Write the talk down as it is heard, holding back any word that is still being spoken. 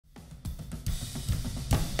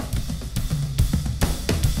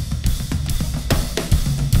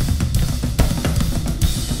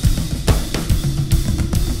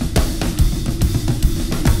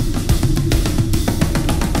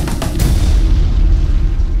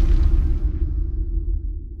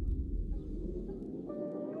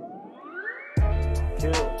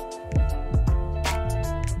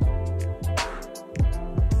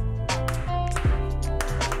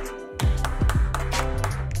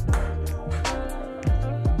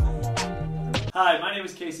Hi, my name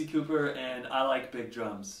is Casey Cooper, and I like big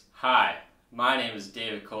drums. Hi, my name is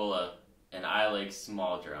David Cola, and I like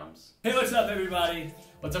small drums. Hey, what's up, everybody?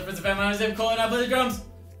 What's up, Friends and Family? My name is David Cola, and I play the drums.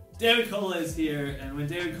 David Cola is here, and when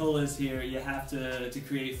David Cola is here, you have to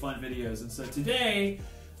create fun videos. And so today,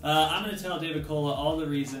 I'm going to tell David Cola all the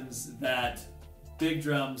reasons that big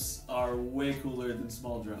drums are way cooler than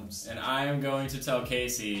small drums. And I am going to tell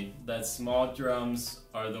Casey that small drums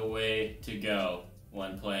are the way to go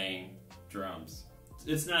when playing drums.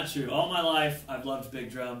 It's not true. All my life, I've loved big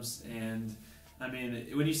drums, and I mean,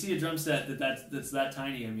 when you see a drum set that's that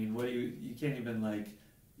tiny, I mean, what do you can't even like.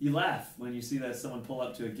 You laugh when you see that someone pull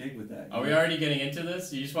up to a gig with that. Are we already getting into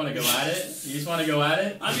this? You just want to go at it? You just want to go at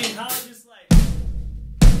it? I mean, how just like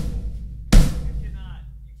you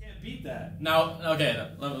can't beat that. Now, okay,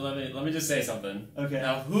 let me just say something. Okay.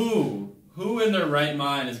 Now, who in their right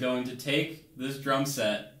mind is going to take this drum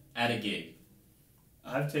set at a gig?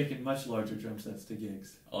 I've taken much larger drum sets to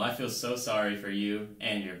gigs. Well, I feel so sorry for you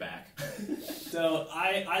and your back. So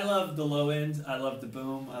I love the low end, I love the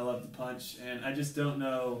boom, I love the punch, and I just don't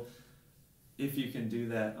know if you can do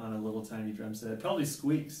that on a little tiny drum set. It probably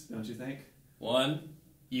squeaks, don't you think? One,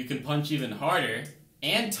 you can punch even harder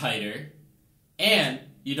and tighter, and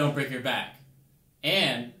you don't break your back.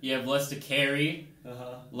 And you have less to carry,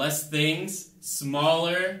 less things,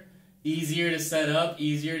 smaller, easier to set up,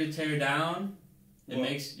 easier to tear down. It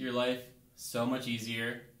makes your life so much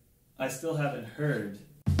easier. I still haven't heard.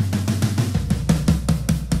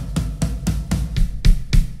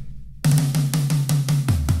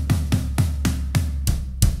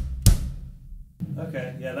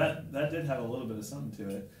 Okay, yeah, that did have a little bit of something to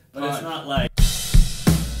it. But it's not like...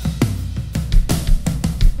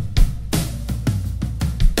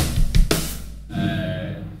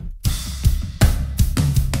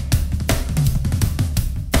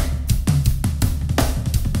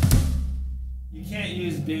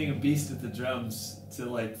 being a beast at the drums to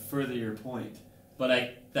like further your point.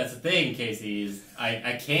 But that's the thing, Casey, is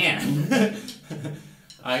I can.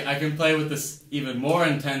 I can play with this even more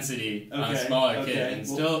intensity on a smaller kid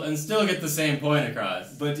and still get the same point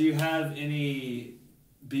across. But do you have any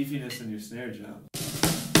beefiness in your snare drum?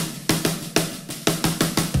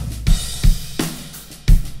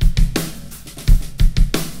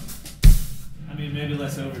 Maybe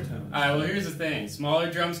less overtone. Alright, well here's the thing.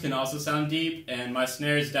 Smaller drums can also sound deep, and my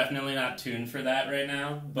snare is definitely not tuned for that right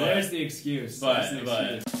now. But there's the excuse. But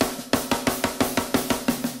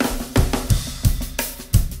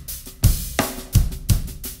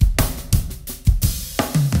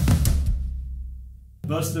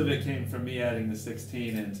most of it came from me adding the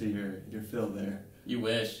 16 into your fill there. You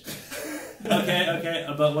wish. Okay,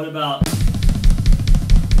 but what about...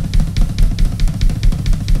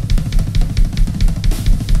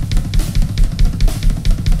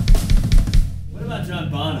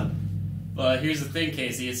 But here's the thing,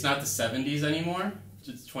 Casey, it's not the 70s anymore,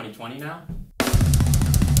 it's 2020 now.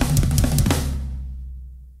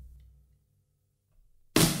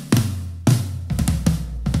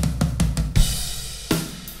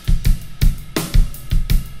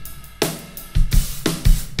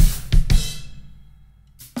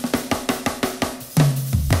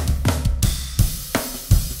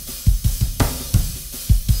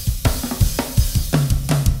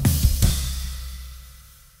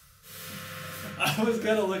 I was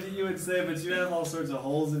gonna look at you and say, but you have all sorts of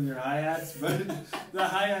holes in your hi-hats, but the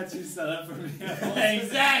hi-hats you set up for me have holes.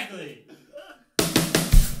 Exactly!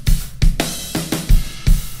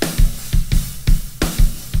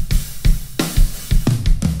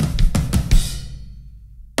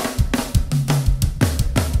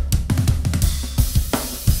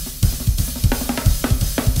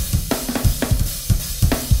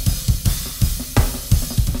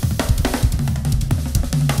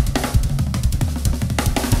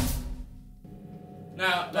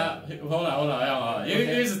 Now, hold on.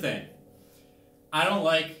 Here's the thing. I don't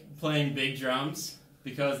like playing big drums,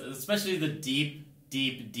 because, especially the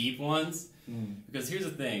deep ones, because here's the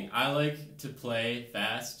thing. I like to play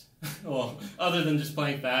fast. Well, other than just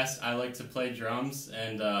playing fast, I like to play drums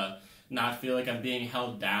and not feel like I'm being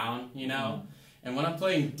held down, you know? And when I'm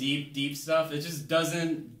playing deep stuff, it just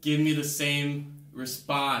doesn't give me the same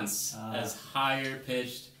response as higher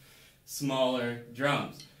pitched, smaller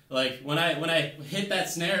drums. Like, when I hit that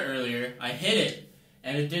snare earlier, I hit it,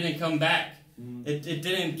 and it didn't come back. It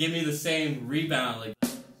didn't give me the same rebound, like,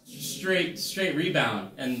 straight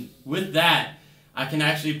rebound. And with that, I can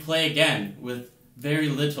actually play again with very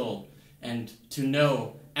little and to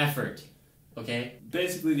no effort. Okay?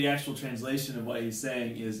 Basically, the actual translation of what he's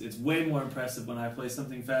saying is it's way more impressive when I play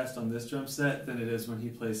something fast on this drum set than it is when he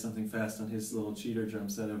plays something fast on his little cheater drum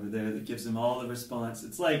set over there that gives him all the response.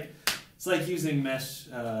 It's like using mesh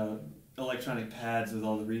electronic pads with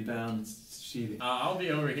all the rebound. It's cheating. I'll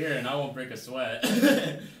be over here and I won't break a sweat.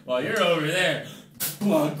 While you're over there,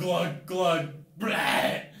 glug, glug, glug, blah,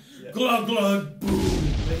 yeah. Glug, glug,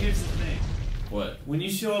 boom. But here's the thing. What? When you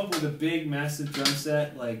show up with a big, massive drum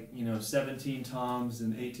set, like, 17 toms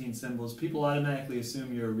and 18 cymbals, people automatically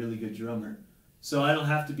assume you're a really good drummer. So I don't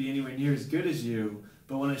have to be anywhere near as good as you,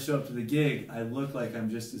 but when I show up to the gig, I look like I'm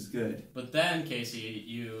just as good. But then, Casey,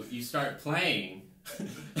 you start playing.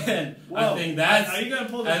 And Whoa, I think that's... Are you going to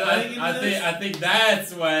pull the playing into this? I think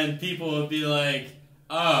that's when people will be like,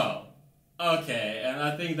 oh, okay. And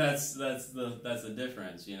I think that's the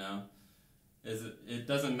difference, It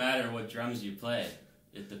doesn't matter what drums you play.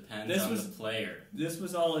 It depends on the player. This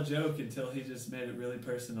was all a joke until he just made it really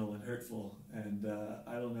personal and hurtful, and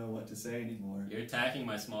I don't know what to say anymore. You're attacking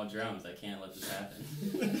my small drums. I can't let this happen.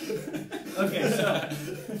 Okay, so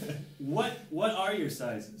what are your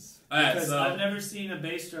sizes? Because I've never seen a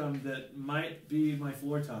bass drum that might be my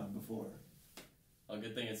floor tom before. Oh,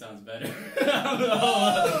 good thing it sounds better.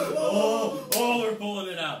 oh, we're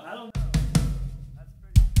pulling it out. I don't know.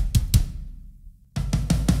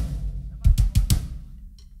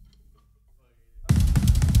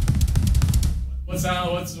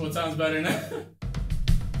 What sounds better now?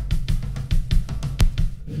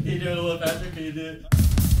 Can you do it a little faster? Can you do it?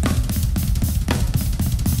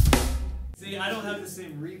 See, I don't have the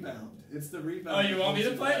same rebound. It's the rebound. Oh, you want me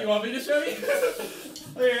to play? You want me to show you?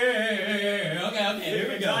 Okay,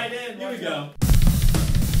 here we go. Here we go.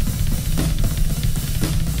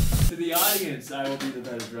 To the audience, I will be the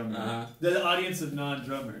better drummer. The audience of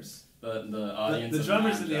non-drummers. The audience. The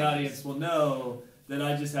drummers in the audience will know that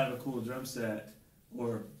I just have a cool drum set.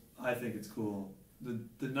 Or I think it's cool. The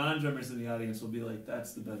non-drummers in the audience will be like,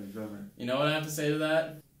 that's the better drummer. You know what I have to say to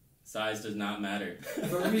that? Size does not matter.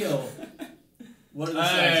 For real. What are the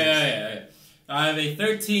sizes? I have a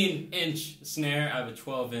 13-inch snare. I have a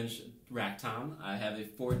 12-inch rack tom. I have a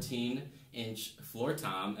 14-inch floor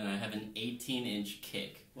tom. And I have an 18-inch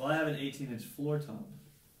kick. Well, I have an 18-inch floor tom.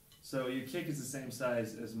 So your kick is the same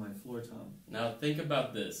size as my floor tom. Now think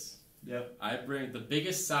about this. Yep. I bring the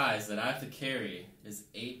biggest size that I have to carry is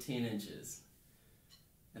 18 inches.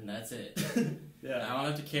 And that's it. Yeah. I don't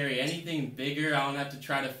have to carry anything bigger. I don't have to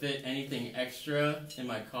try to fit anything extra in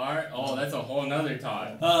my car. Oh, that's a whole nother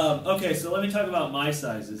talk. Okay, so let me talk about my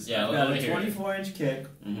sizes. Yeah, I've got a 24-inch kick,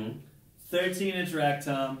 13-inch rack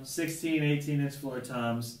tom, 16, 18-inch floor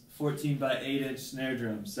toms, 14 by 8-inch snare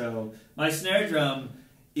drum. So my snare drum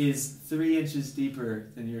is 3 inches deeper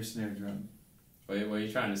than your snare drum. What are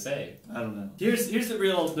you trying to say? I don't know. Here's the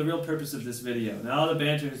real purpose of this video. Now, all the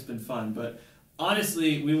banter has been fun, but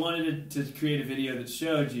honestly, we wanted to create a video that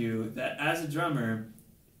showed you that as a drummer,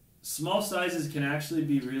 small sizes can actually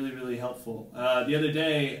be really, really helpful. The other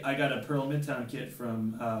day, I got a Pearl Midtown kit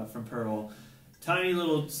from Pearl. Tiny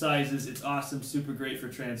little sizes. It's awesome, super great for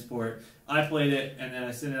transport. I played it, and then I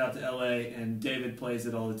sent it out to LA, and David plays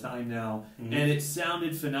it all the time now, and it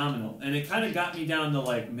sounded phenomenal. And it kind of got me down to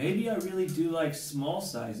like, maybe I really do like small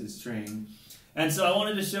sizes train. And so I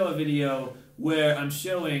wanted to show a video where I'm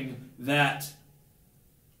showing that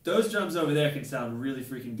those drums over there can sound really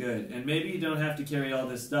freaking good, and maybe you don't have to carry all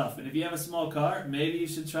this stuff. And if you have a small car, maybe you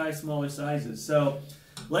should try smaller sizes. So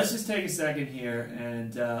let's just take a second here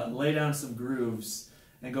and lay down some grooves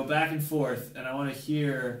and go back and forth, and I want to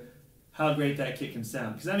hear how great that kit can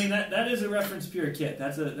sound. Because I mean, that is a Reference Pure kit.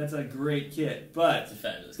 That's a great kit, but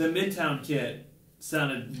the Midtown kit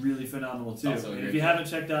sounded really phenomenal too. And if you haven't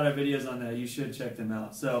checked out our videos on that, you should check them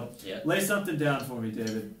out. So lay something down for me,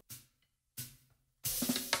 David.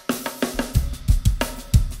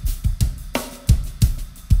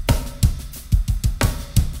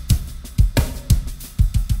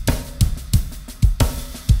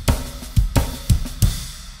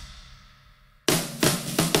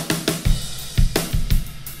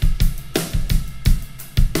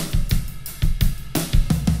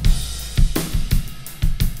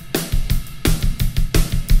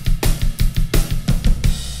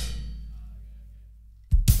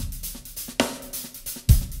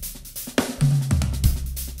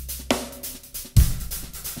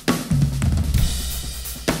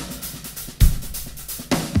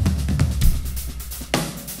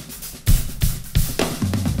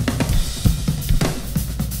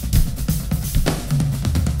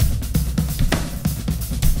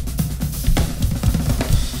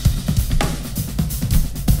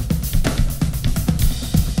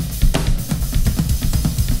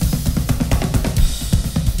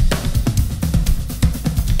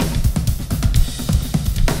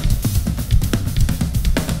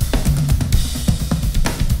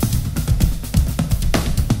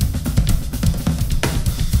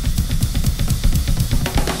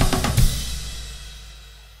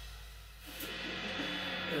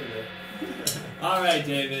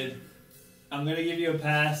 I'm gonna give you a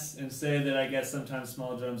pass and say that I guess sometimes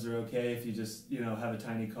small drums are okay if you just, you know, have a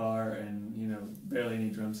tiny car and, you know, barely any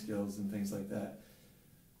drum skills and things like that.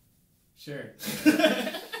 Sure.